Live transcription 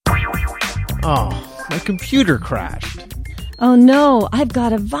Oh, my computer crashed. Oh no, I've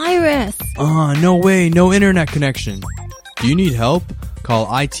got a virus. No way, no internet connection. Do you need help? Call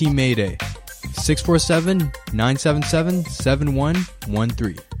IT Mayday.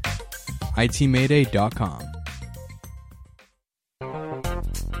 647-977-7113. itmayday.com.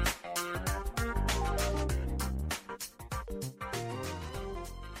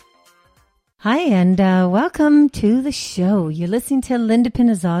 Hi, and welcome to the show. You're listening to Linda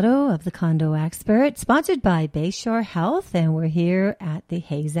Pinizzato of the Condo Expert, sponsored by Bayshore Health, and we're here at the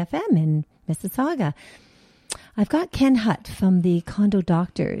Hayes FM in Mississauga. I've got Ken Hutt from the Condo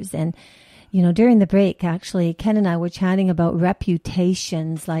Doctors, and you know, during the break, actually, Ken and I were chatting about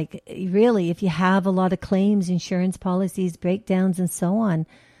reputations, like really, if you have a lot of claims, insurance policies, breakdowns, and so on,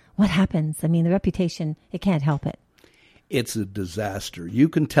 what happens? I mean, the reputation, it can't help it. It's a disaster. You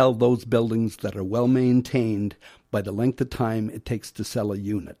can tell those buildings that are well maintained by the length of time it takes to sell a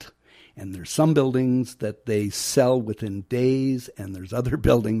unit. And there's some buildings that they sell within days, and there's other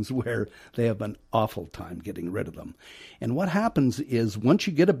buildings where they have an awful time getting rid of them. And what happens is once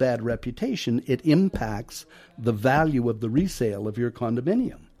you get a bad reputation, it impacts the value of the resale of your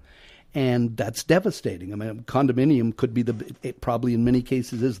condominium. And that's devastating. I mean, a condominium could be probably in many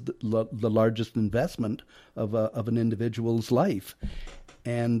cases is the largest investment of an individual's life.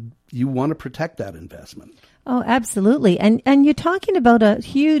 And you want to protect that investment. Oh, absolutely. And you're talking about a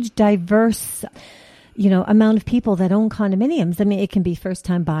huge, diverse, amount of people that own condominiums. I mean, it can be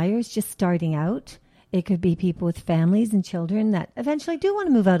first-time buyers just starting out. It could be people with families and children that eventually do want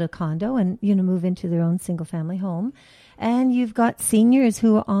to move out of condo and, move into their own single-family home. And you've got seniors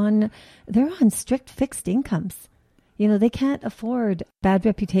who are on strict fixed incomes. They can't afford bad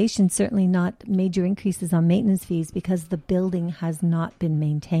reputation, certainly not major increases on maintenance fees because the building has not been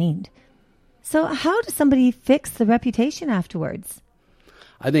maintained. So how does somebody fix the reputation afterwards?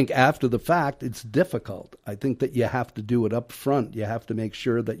 I think after the fact, it's difficult. I think that you have to do it up front. You have to make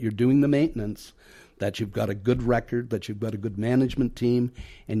sure that you're doing the maintenance, that you've got a good record, that you've got a good management team,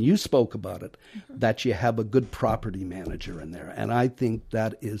 and you spoke about it, that you have a good property manager in there. And I think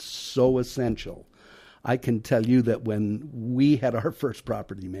that is so essential. I can tell you that when we had our first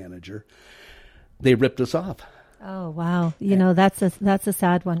property manager, they ripped us off. Oh, wow. That's a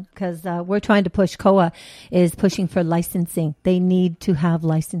sad one because we're trying to push, COA is pushing for licensing. They need to have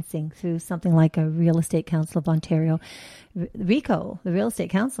licensing through something like a Real Estate Council of Ontario. RECO, the Real Estate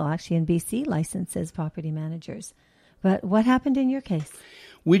Council, actually in BC, licenses property managers. But what happened in your case?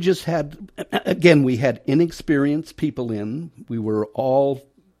 We had inexperienced people in. We were all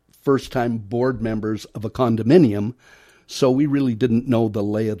first-time board members of a condominium, so we really didn't know the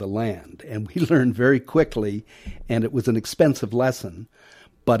lay of the land. And we learned very quickly, and it was an expensive lesson.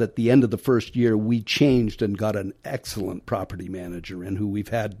 But at the end of the first year, we changed and got an excellent property manager in who we've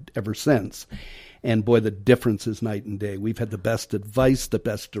had ever since. And boy, the difference is night and day. We've had the best advice, the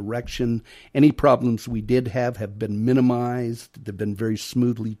best direction. Any problems we did have been minimized. They've been very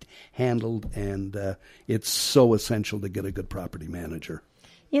smoothly handled, and it's so essential to get a good property manager.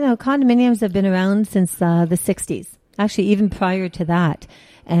 Condominiums have been around since the 60s, actually even prior to that.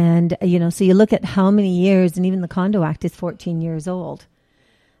 And, so you look at how many years, and even the Condo Act is 14 years old.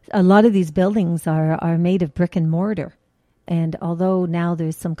 A lot of these buildings are made of brick and mortar. And although now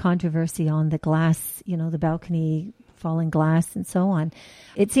there's some controversy on the glass, the balcony falling glass and so on,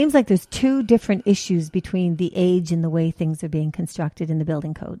 it seems like there's two different issues between the age and the way things are being constructed in the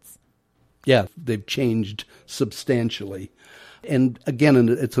building codes. Yeah, they've changed substantially. And again,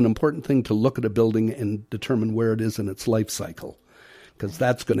 it's an important thing to look at a building and determine where it is in its life cycle, because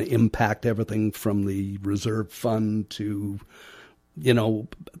that's going to impact everything from the reserve fund to,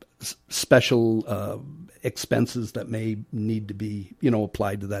 special expenses that may need to be,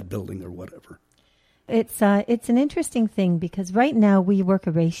 applied to that building or whatever. It's an interesting thing because right now we work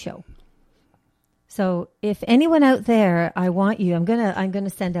a ratio. So if anyone out there, I want you, I'm gonna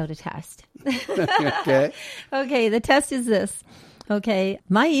send out a test. Okay. Okay, the test is this. Okay,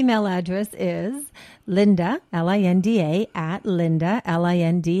 my email address is Linda, Linda, at Linda,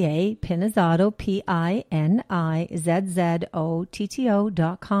 Linda, Pinizzato,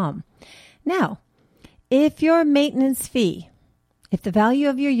 PINIZZOTTO.com. Now, if your maintenance fee, if the value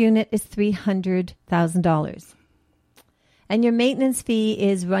of your unit is $300,000, and your maintenance fee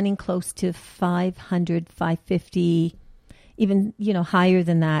is running close to $500, $550, even, higher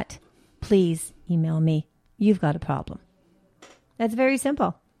than that, please email me. You've got a problem. That's very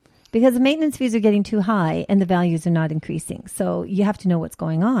simple because the maintenance fees are getting too high and the values are not increasing. So you have to know what's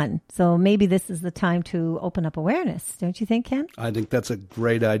going on. So maybe this is the time to open up awareness. Don't you think, Ken? I think that's a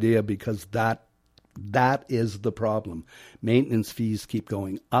great idea because that That is the problem. Maintenance fees keep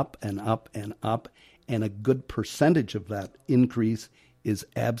going up and up and up, and a good percentage of that increase is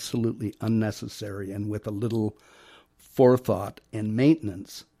absolutely unnecessary, and with a little forethought and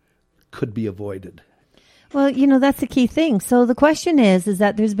maintenance could be avoided. Well, that's the key thing. So the question is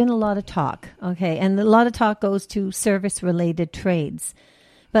that there's been a lot of talk, okay, and a lot of talk goes to service-related trades.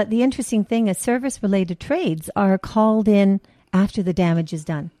 But the interesting thing is service-related trades are called in after the damage is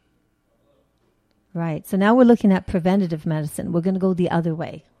done. Right. So now we're looking at preventative medicine. We're going to go the other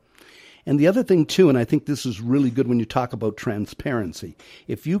way. And the other thing, too, and I think this is really good when you talk about transparency.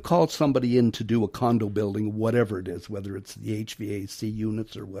 If you call somebody in to do a condo building, whatever it is, whether it's the HVAC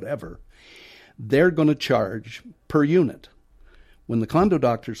units or whatever, they're going to charge per unit. When the condo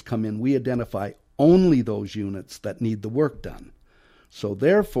doctors come in, we identify only those units that need the work done. So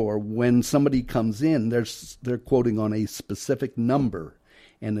therefore, when somebody comes in, they're quoting on a specific number,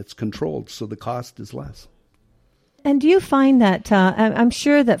 and it's controlled, so the cost is less. And do you find that, I'm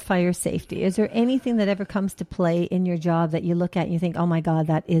sure that fire safety, is there anything that ever comes to play in your job that you look at and you think, oh my God,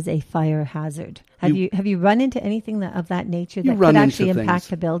 that is a fire hazard? Have you run into anything of that nature that could actually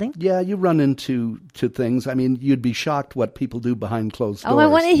impact a building? Yeah, you run into things. I mean, you'd be shocked what people do behind closed doors. Oh, I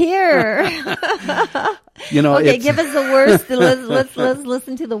want to hear. Okay, give us the worst. Let's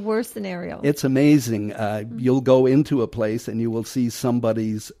listen to the worst scenario. It's amazing. You'll go into a place and you will see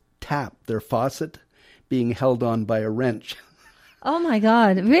somebody's tap, their faucet, being held on by a wrench. Oh my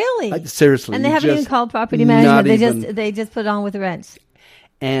God! Really? Seriously, and they haven't even called property management. They just put it on with a wrench.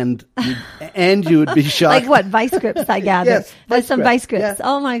 And you would be shocked. Like what? Vice grips, I gather. Yes, There's some vice grips. Yeah.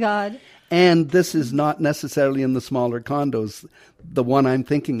 Oh my God! And this is not necessarily in the smaller condos. The one I'm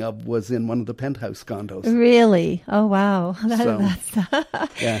thinking of was in one of the penthouse condos. Really? Oh, wow.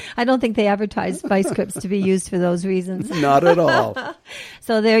 Yeah. I don't think they advertise vice grips to be used for those reasons. Not at all.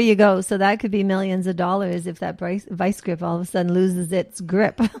 So there you go. So that could be millions of dollars if that vice grip all of a sudden loses its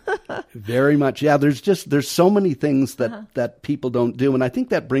grip. Very much. Yeah, there's so many things that people don't do. And I think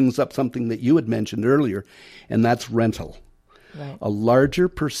that brings up something that you had mentioned earlier, and that's rental. Right. A larger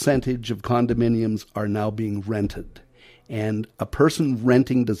percentage of condominiums are now being rented. And a person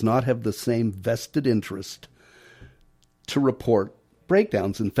renting does not have the same vested interest to report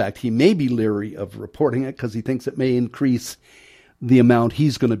breakdowns. In fact, he may be leery of reporting it because he thinks it may increase the amount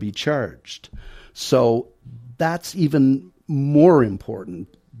he's going to be charged. So that's even more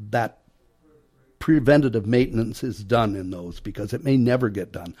important, that preventative maintenance is done in those, because it may never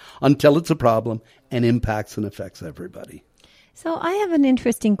get done until it's a problem and impacts and affects everybody. So I have an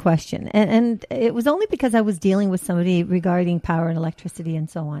interesting question, and it was only because I was dealing with somebody regarding power and electricity and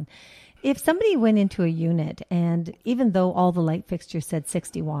so on. If somebody went into a unit, and even though all the light fixtures said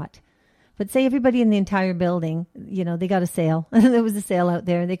 60 watt, but say everybody in the entire building, they got a sale, and there was a sale out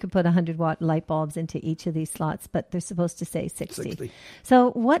there, and they could put 100 watt light bulbs into each of these slots, but they're supposed to say 60.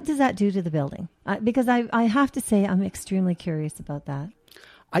 So what does that do to the building? Because I have to say I'm extremely curious about that.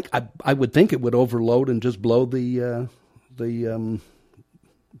 I would think it would overload and just blow the thing.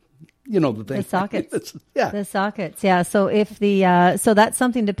 The sockets. Yeah. The sockets. Yeah. So so that's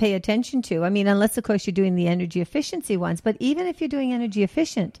something to pay attention to. I mean, unless of course you're doing the energy efficiency ones, but even if you're doing energy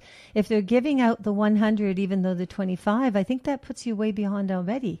efficient, if they're giving out the 100, even though they're 25, I think that puts you way beyond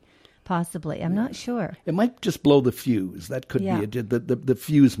already. Possibly. I'm not sure. It might just blow the fuse. That could be it. The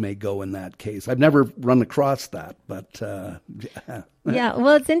fuse may go in that case. I've never run across that, but yeah,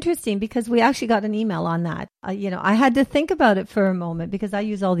 well, it's interesting because we actually got an email on that. I had to think about it for a moment because I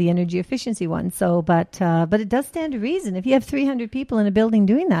use all the energy efficiency ones. So, but it does stand to reason. If you have 300 people in a building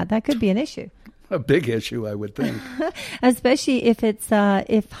doing that, that could be an issue. A big issue, I would think. Especially if it's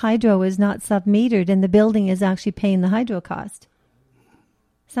if hydro is not sub-metered and the building is actually paying the hydro cost.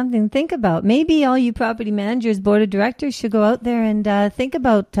 Something to think about. Maybe all you property managers, board of directors should go out there and think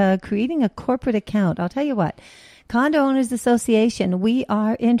about creating a corporate account. I'll tell you what, Condo Owners Association, we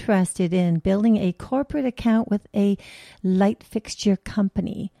are interested in building a corporate account with a light fixture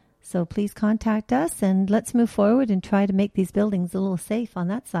company. So please contact us and let's move forward and try to make these buildings a little safe on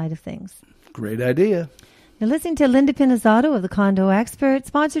that side of things. Great idea. You're listening to Linda Pinizzato of the Condo Expert,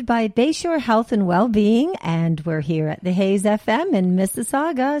 sponsored by Bayshore Health and Wellbeing, and we're here at the Hayes FM in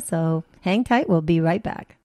Mississauga, so hang tight, we'll be right back.